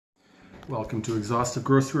Welcome to Exhaustive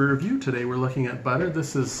Grocery Review. Today we're looking at butter.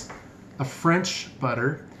 This is a French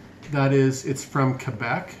butter. That is, it's from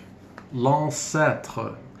Quebec.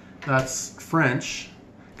 L'ancêtre. That's French,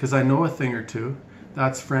 because I know a thing or two.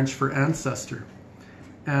 That's French for ancestor.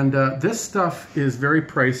 And this stuff is very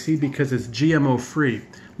pricey because it's GMO free.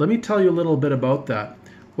 Let me tell you a little bit about that.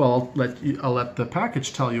 Well, I'll let the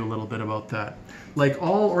package tell you a little bit about that. Like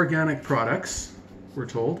all organic products, we're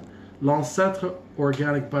told, L'Ancêtre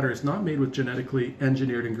organic butter is not made with genetically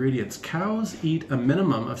engineered ingredients. Cows eat a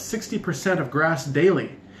minimum of 60% of grass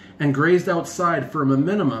daily and grazed outside for a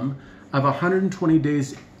minimum of 120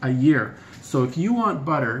 days a year. So if you want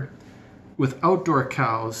butter with outdoor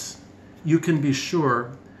cows, you can be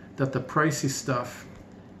sure that the pricey stuff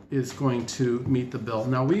is going to meet the bill.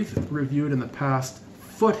 Now, we've reviewed in the past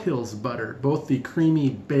Foothills butter, both the creamy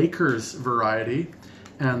baker's variety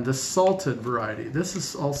and the salted variety. This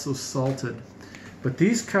is also salted, but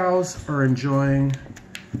these cows are enjoying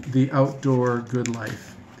the outdoor good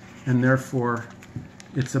life, and therefore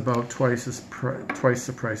it's about twice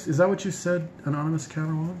the price. Is that what you said, Anonymous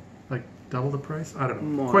Counterwoman? Like double the price? I don't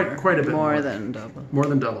know. More, quite a bit more. More than double. More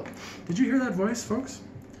than double. Did you hear that voice, folks?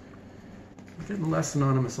 We're getting less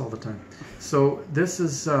anonymous all the time. So this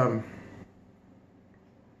is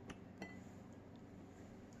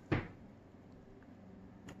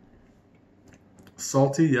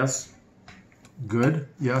salty, yes. Good,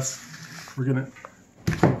 yes. We're gonna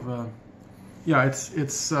yeah,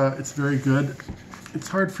 it's very good. It's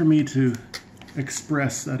hard for me to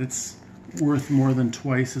express that it's worth more than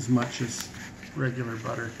twice as much as regular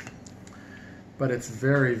butter, but it's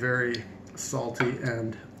very, very salty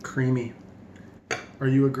and creamy. Are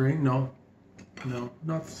you agreeing? No,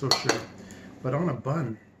 not so sure. But on a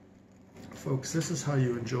bun, folks, this is how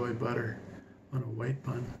you enjoy butter on a white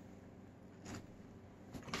bun.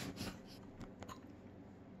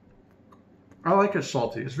 I like it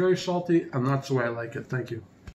salty. It's very salty, and that's the way I like it. Thank you.